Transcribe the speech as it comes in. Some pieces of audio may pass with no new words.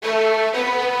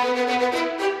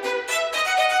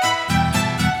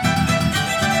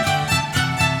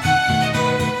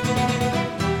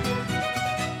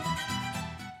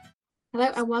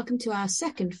welcome to our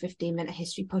second 15-minute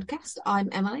history podcast. I'm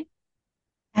Emily.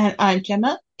 And I'm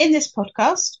Gemma. In this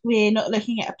podcast, we're not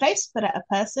looking at a place, but at a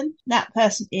person. That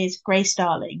person is Grace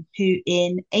Darling, who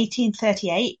in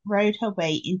 1838 rode her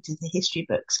way into the history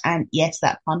books. And yes,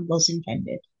 that pun was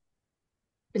intended.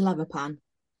 We love a pun.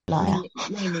 Liar.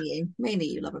 Mainly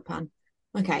you love a pun.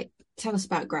 Okay, tell us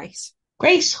about Grace.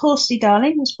 Grace Horsley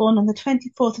Darling was born on the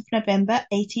 24th of November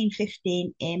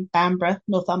 1815 in Bamborough,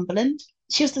 Northumberland.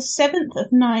 She was the seventh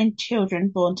of 9 children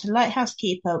born to lighthouse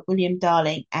keeper William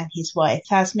Darling and his wife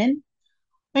Tasmin.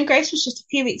 When Grace was just a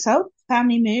few weeks old, the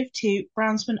family moved to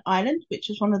Brownsman Island, which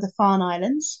was one of the Farne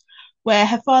Islands, where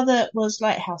her father was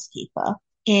lighthouse keeper.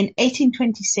 In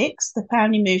 1826, the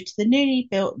family moved to the newly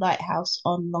built lighthouse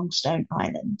on Longstone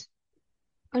Island.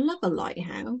 I love a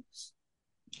lighthouse.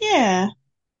 Yeah,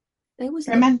 They always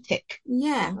look, romantic.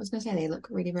 yeah, I was going to say they look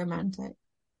really romantic.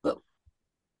 But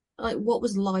what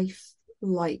was life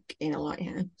like in a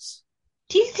lighthouse?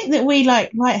 Do you think that we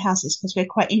like lighthouses because we're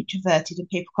quite introverted and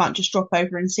people can't just drop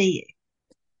over and see you?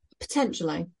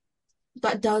 Potentially.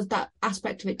 That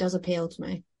aspect of it does appeal to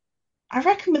me. I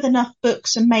reckon with enough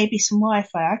books and maybe some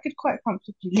Wi-Fi, I could quite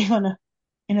comfortably live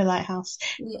in a lighthouse.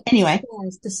 Yeah, Anyway,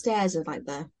 the stairs are like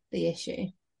the issue.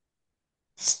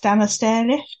 stand a stair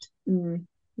lift.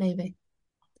 Maybe.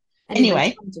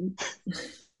 Anyway, Anyway,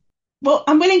 well,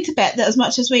 I'm willing to bet that as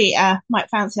much as we might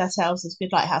fancy ourselves as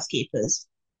good lighthouse keepers,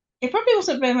 it probably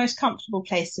wasn't the most comfortable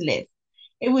place to live.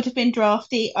 It would have been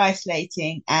drafty,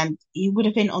 isolating, and you would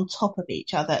have been on top of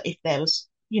each other if there was,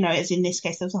 as in this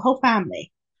case, there was a whole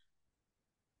family.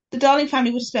 The Darling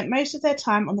family would have spent most of their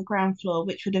time on the ground floor,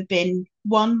 which would have been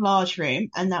one large room,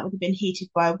 and that would have been heated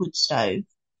by a wood stove.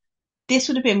 This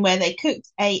would have been where they cooked,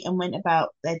 ate, and went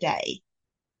about their day.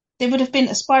 There would have been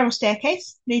a spiral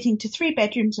staircase leading to 3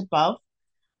 bedrooms above,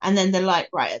 and then the light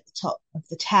right at the top of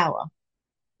the tower.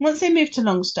 Once they moved to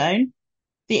Longstone,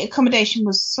 the accommodation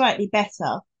was slightly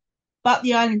better, but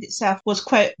the island itself was,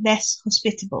 quote, less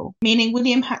hospitable, meaning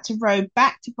William had to row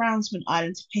back to Brownsman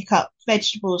Island to pick up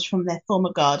vegetables from their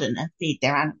former garden and feed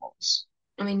their animals.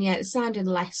 I mean, yeah, it sounded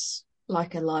less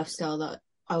like a lifestyle that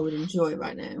I would enjoy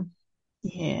right now.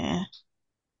 Yeah.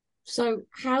 So,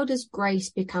 how does Grace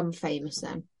become famous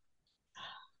then?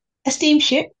 A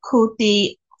steamship called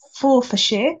the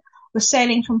Forfarshire was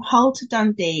sailing from Hull to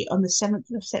Dundee on the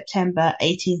 7th of September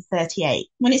 1838.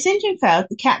 When its engine failed,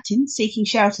 the captain, seeking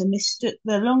shelter, mistook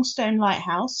the Longstone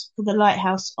Lighthouse for the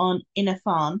lighthouse on Inner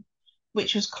Farne,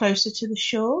 which was closer to the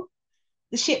shore.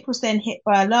 The ship was then hit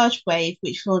by a large wave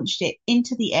which launched it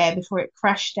into the air before it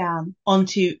crashed down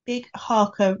onto Big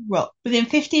Harker Rock. Within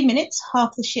 15 minutes,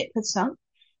 half the ship had sunk,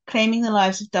 claiming the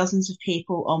lives of dozens of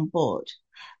people on board.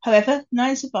 However,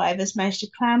 9 survivors managed to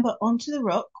clamber onto the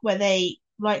rock where they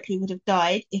likely would have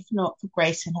died if not for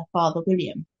Grace and her father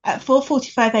William. At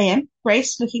 4:45 a.m.,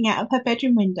 Grace, looking out of her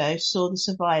bedroom window, saw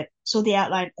the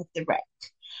outline of the wreck.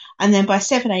 And then by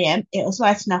 7 a.m., it was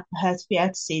light enough for her to be able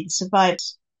to see the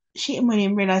survivors. She and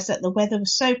William realised that the weather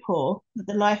was so poor that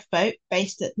the lifeboat,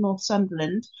 based at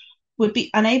Northumberland, would be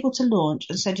unable to launch,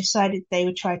 and so decided they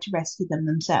would try to rescue them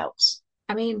themselves.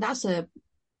 I mean, that's a,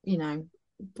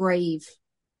 brave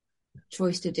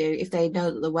choice to do if they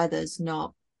know that the weather's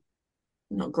not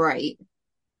great.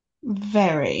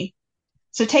 Very.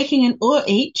 So taking an oar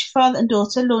each, father and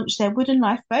daughter launched their wooden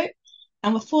lifeboat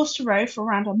and were forced to row for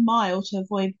around a mile to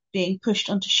avoid being pushed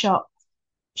onto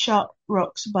sharp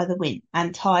rocks by the wind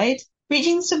and tide.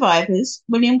 Reaching the survivors,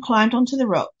 William climbed onto the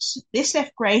rocks. This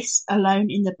left Grace alone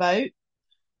in the boat,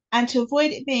 and to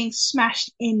avoid it being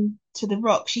smashed into the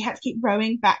rock, she had to keep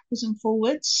rowing backwards and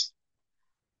forwards.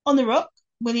 On the rock,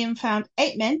 William found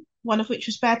 8 men, one of which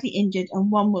was badly injured, and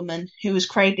 1 woman who was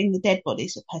cradling the dead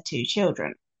bodies of her 2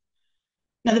 children.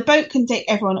 Now, the boat couldn't take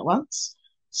everyone at once,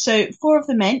 so 4 of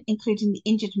the men, including the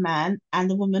injured man and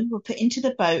the woman, were put into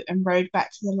the boat and rowed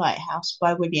back to the lighthouse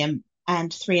by William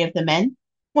and 3 of the men.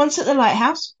 Once at the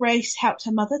lighthouse, Grace helped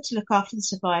her mother to look after the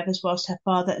survivors whilst her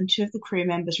father and 2 of the crew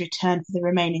members returned for the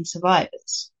remaining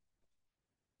survivors.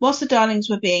 Whilst the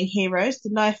Darlings were being heroes, the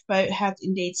lifeboat had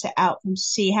indeed set out from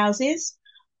Sea Houses,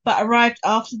 but arrived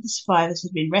after the survivors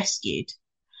had been rescued.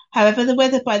 However, the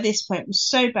weather by this point was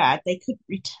so bad they couldn't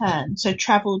return, so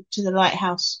travelled to the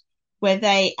lighthouse where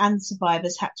they and the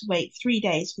survivors had to wait 3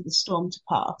 days for the storm to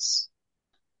pass.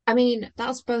 I mean,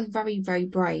 that's both very, very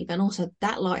brave, and also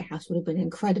that lighthouse would have been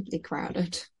incredibly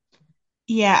crowded.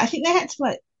 Yeah, I think they had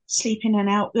to sleep in an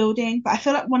outbuilding, but I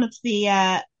feel like one of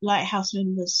the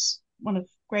lighthousemen was one of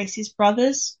Grace's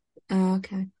brothers. Oh,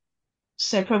 okay.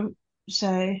 So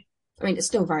I mean, it's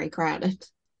still very crowded.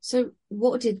 So,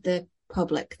 what did the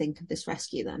public think of this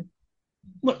rescue then?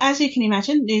 Well, as you can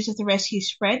imagine, news of the rescue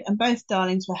spread, and both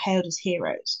darlings were hailed as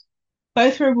heroes.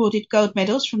 Both were awarded gold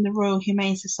medals from the Royal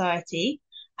Humane Society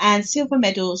and silver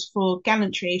medals for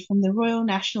gallantry from the Royal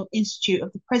National Institute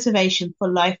of the Preservation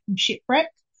for Life from Shipwreck,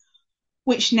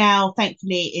 which now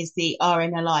thankfully is the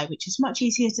RNLI, which is much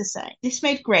easier to say. This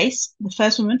made Grace the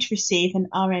first woman to receive an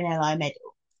RNLI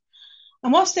medal.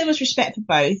 And whilst there was respect for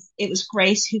both, it was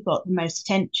Grace who got the most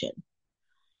attention.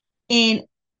 In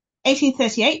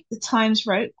 1838, the Times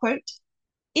wrote, quote,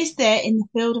 "Is there in the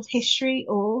field of history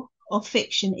or of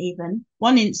fiction even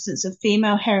one instance of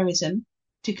female heroism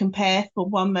to compare for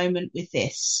one moment with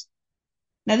this?"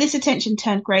 Now, this attention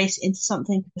turned Grace into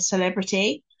something of a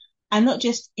celebrity, and not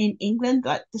just in England,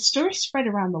 like the story spread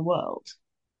around the world.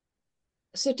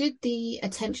 So did the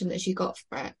attention that she got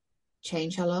for it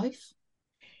change her life?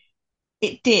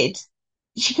 It did.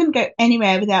 She couldn't go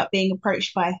anywhere without being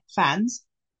approached by fans.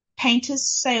 Painters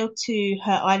sailed to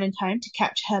her island home to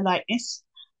capture her likeness,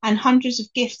 and hundreds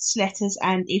of gifts, letters,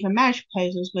 and even marriage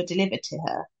proposals were delivered to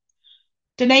her.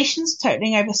 Donations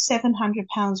totaling over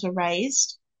 £700 were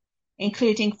raised,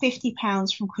 including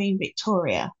 £50 from Queen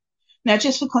Victoria. Now,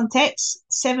 just for context,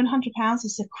 £700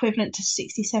 is equivalent to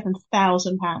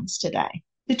 £67,000 today.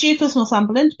 The Duke of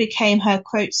Northumberland became her,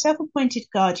 quote, self-appointed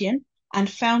guardian and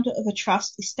founder of a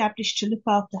trust established to look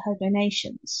after her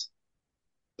donations.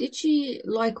 Did she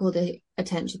like all the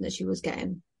attention that she was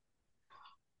getting?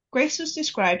 Grace was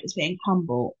described as being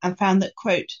humble and found that,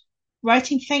 quote,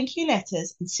 writing thank you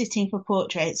letters and sitting for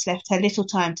portraits left her little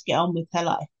time to get on with her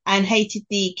life, and hated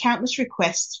the countless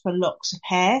requests for locks of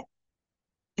hair.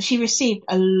 She received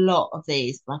a lot of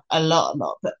these, like a lot,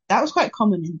 but that was quite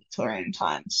common in Victorian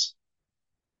times.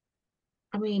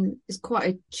 I mean, it's quite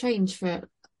a change for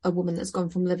a woman that's gone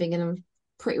from living in a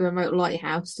pretty remote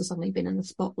lighthouse to suddenly being in the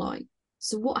spotlight.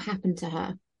 So what happened to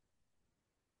her?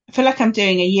 I feel like I'm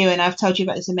doing a you and I've told you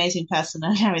about this amazing person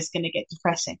and now it's going to get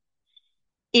depressing.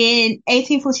 In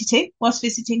 1842, whilst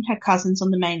visiting her cousins on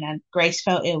the mainland, Grace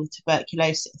fell ill with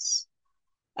tuberculosis.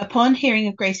 Upon hearing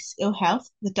of Grace's ill health,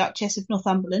 the Duchess of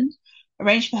Northumberland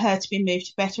arranged for her to be moved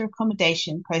to better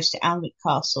accommodation close to Alnwick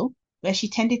Castle, where she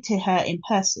tended to her in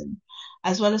person,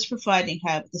 as well as providing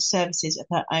her with the services of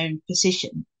her own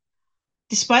physician.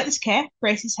 Despite this care,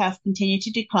 Grace's health continued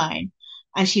to decline,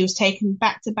 and she was taken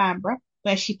back to Bamborough,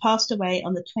 where she passed away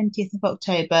on the 20th of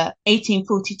October,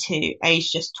 1842,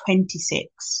 aged just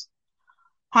 26.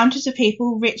 Hundreds of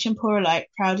people, rich and poor alike,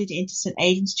 crowded into St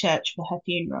Aidan's Church for her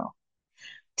funeral.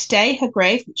 Today, her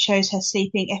grave, which shows her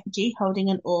sleeping effigy holding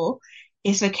an oar,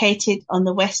 is located on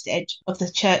the west edge of the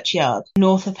churchyard,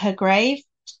 north of her grave,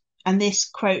 and this,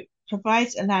 quote,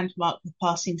 provides a landmark for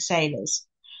passing sailors.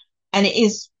 And it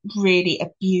is really a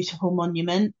beautiful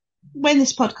monument. When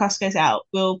this podcast goes out,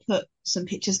 we'll put some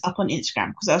pictures up on Instagram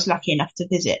because I was lucky enough to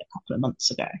visit a couple of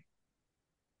months ago.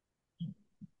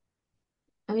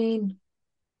 I mean,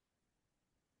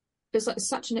 it's like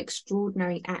such an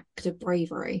extraordinary act of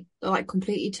bravery that like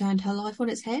completely turned her life on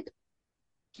its head.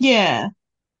 Yeah.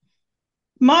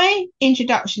 My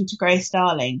introduction to Grace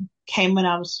Darling came when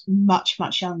I was much,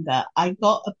 much younger. I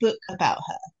got a book about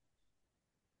her.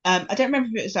 I don't remember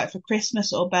if it was like for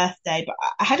Christmas or birthday, but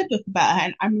I had a book about her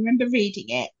and I remember reading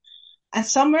it. And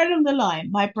somewhere along the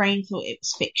line, my brain thought it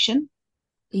was fiction.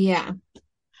 Yeah.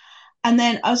 And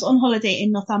then I was on holiday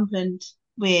in Northumberland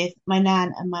with my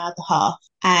nan and my other half,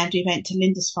 and we went to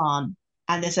Lindisfarne,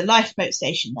 and there's a lifeboat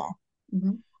station there.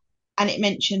 Mm-hmm. And it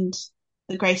mentioned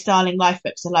the Grace Darling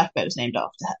lifeboat because the lifeboat was named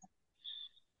after her.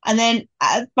 And then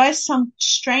by some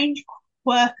strange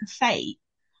quirk of fate,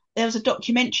 there was a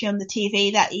documentary on the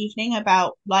TV that evening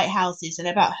about lighthouses and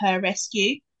about her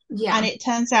rescue. Yeah. And it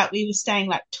turns out we were staying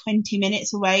like 20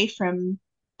 minutes away from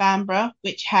Bamborough,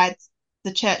 which had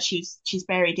the church she's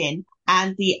buried in,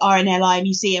 and the RNLI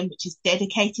museum, which is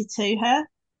dedicated to her.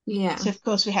 Yeah. So of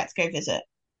course we had to go visit.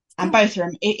 And both of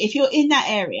them, if you're in that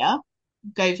area,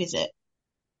 go visit.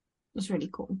 That's really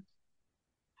cool.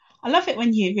 I love it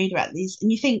when you read about these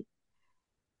and you think,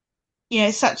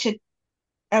 it's such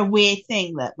a weird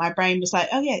thing that my brain was like,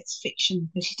 oh yeah, it's fiction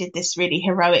because she did this really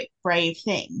heroic, brave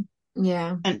thing.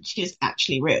 Yeah. And she was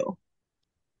actually real.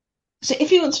 So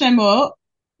if you want to know more,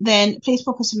 then please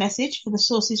pop us a message for the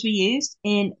sources we used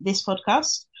in this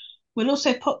podcast. We'll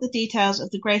also pop the details of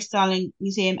the Grace Darling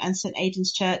Museum and St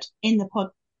Aidan's Church in the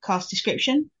podcast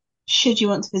description, should you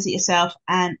want to visit yourself.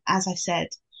 And as I said,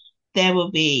 there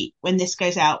will be, when this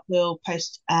goes out, we'll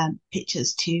post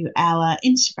pictures to our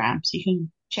Instagram, so you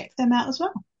can check them out as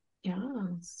well.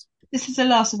 Yes. This is the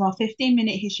last of our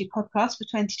 15-minute history podcast for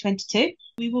 2022.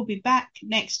 We will be back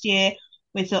next year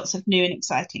with lots of new and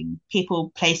exciting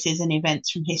people, places, and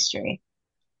events from history.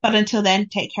 But until then,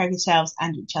 take care of yourselves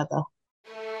and each other.